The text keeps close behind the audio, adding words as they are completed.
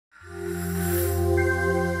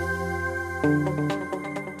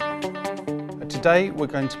Today we're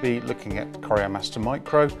going to be looking at CORIOmaster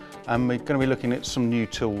Micro, and we're going to be looking at some new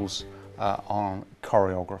tools on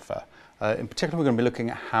CORIOgrapher. In particular, we're going to be looking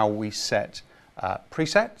at how we set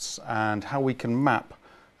presets and how we can map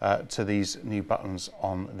to these new buttons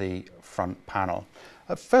on the front panel.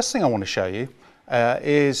 First thing I want to show you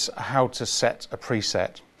is how to set a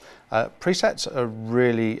preset. Presets are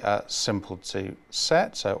really simple to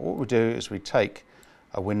set. So what we do is we take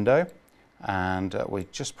a window and we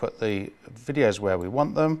just put the videos where we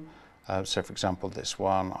want them. So for example, this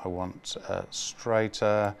one I want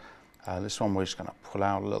straighter. This one we're just going to pull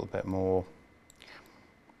out a little bit more,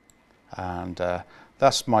 and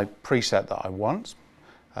that's my preset that I want.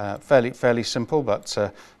 Fairly simple, but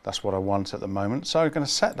that's what I want at the moment. So I'm going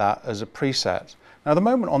to set that as a preset. Now at the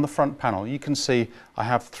moment on the front panel you can see I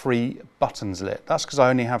have 3 buttons lit. That's because I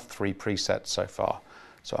only have 3 presets so far.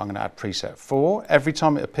 So I'm going to add preset 4. Every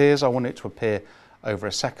time it appears, I want it to appear over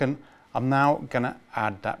a second. I'm now going to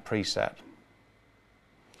add that preset.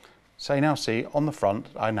 So you now see on the front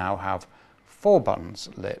I now have 4 buttons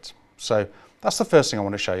lit. So that's the first thing I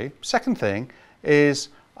want to show you. Second thing is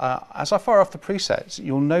as I fire off the presets,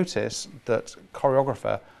 you'll notice that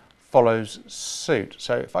CORIOgrapher follows suit.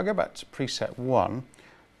 So if I go back to preset 1,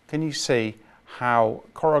 can you see how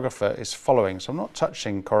CORIOgrapher is following? So I'm not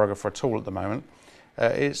touching CORIOgrapher at all at the moment.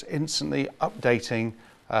 It's instantly updating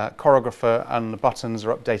CORIOgrapher, and the buttons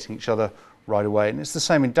are updating each other right away. And it's the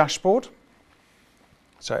same in dashboard.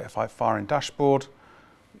 So if I fire in dashboard,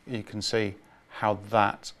 you can see how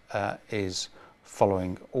that is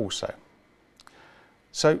following also.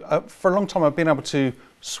 So for a long time I've been able to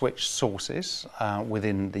switch sources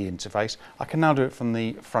within the interface. I can now do it from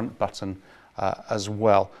the front button as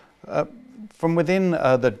well. From within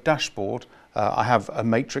the dashboard I have a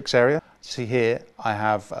matrix area. See here I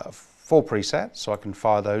have 4 presets, so I can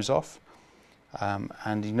fire those off.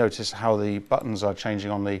 And you notice how the buttons are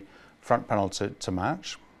changing on the front panel to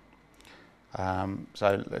match.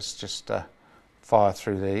 So let's just fire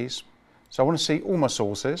through these. So I want to see all my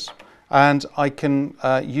sources, and I can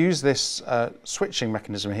use this switching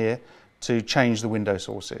mechanism here to change the window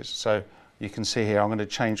sources. So you can see here I'm going to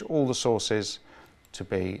change all the sources to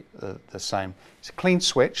be the same. It's a clean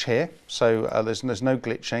switch here, so there's no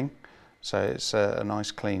glitching, so it's a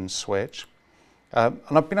nice clean switch. And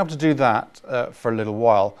I've been able to do that for a little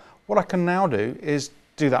while. What I can now do is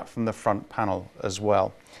do that from the front panel as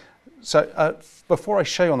well. So before I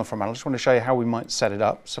show you on the front panel, I just want to show you how we might set it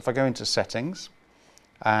up. So if I go into settings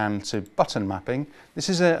and to button mapping, this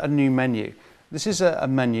is a new menu. This is a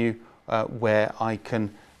menu where I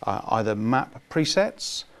can either map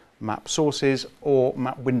presets, map sources, or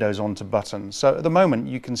map windows onto buttons. So at the moment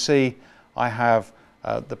you can see I have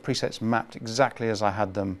the presets mapped exactly as I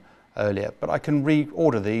had them earlier, but I can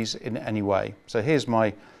reorder these in any way. So here's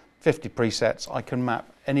my 50 presets. I can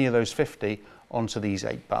map any of those 50 onto these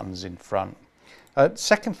 8 buttons in front.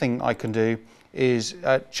 Second thing I can do is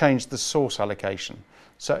change the source allocation.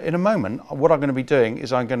 So in a moment what I'm going to be doing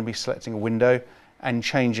is I'm going to be selecting a window and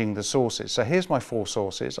changing the sources. So here's my 4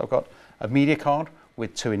 sources. I've got a media card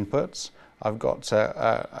with 2 inputs. I've got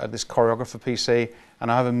this CORIOgrapher PC,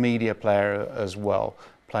 and I have a media player as well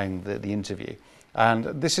playing the interview. And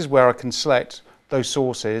this is where I can select those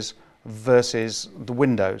sources versus the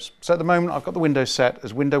windows. So at the moment I've got the windows set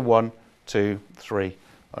as window 1, 2, 3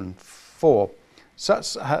 and 4. So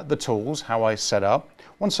that's the tools, how I set up.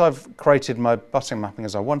 Once I've created my button mapping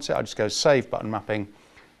as I want it, I just go save button mapping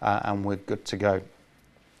and we're good to go.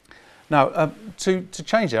 Now to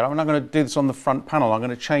change it, I'm not going to do this on the front panel. I'm going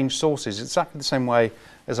to change sources exactly the same way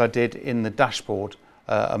as I did in the dashboard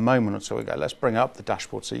a moment or two ago. Let's bring up the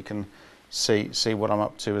dashboard so you can see what I'm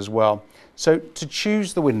up to as well. So to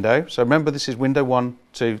choose the window, so remember this is window 1,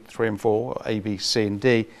 2, 3 and 4, A, B, C and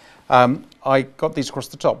D. I got these across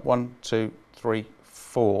the top, 1, 2, 3,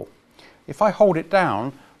 4. If I hold it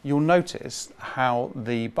down, you'll notice how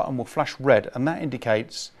the button will flash red, and that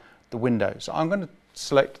indicates the window. So I'm going to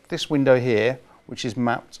select this window here, which is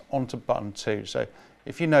mapped onto button 2. So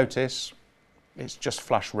if you notice, it's just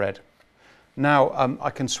flash red. Now I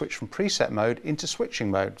can switch from preset mode into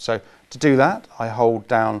switching mode. So to do that, I hold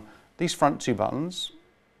down these front 2 buttons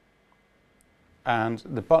and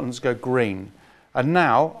the buttons go green. And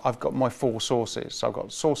now I've got my 4 sources. So I've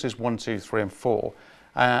got sources 1, 2, 3 and 4.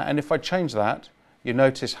 And if I change that, you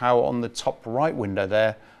notice how on the top right window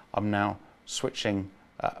there, I'm now switching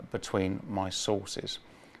between my sources.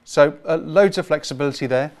 So loads of flexibility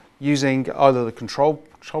there, using either the control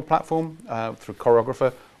platform through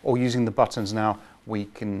CORIOgrapher, or using the buttons now, we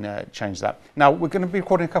can change that. Now we're going to be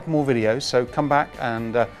recording a couple more videos, so come back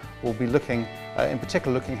and we'll be looking in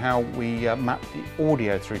particular looking how we map the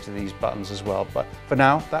audio through to these buttons as well. But for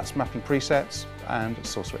now, that's mapping presets and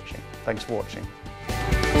source switching. Thanks for watching.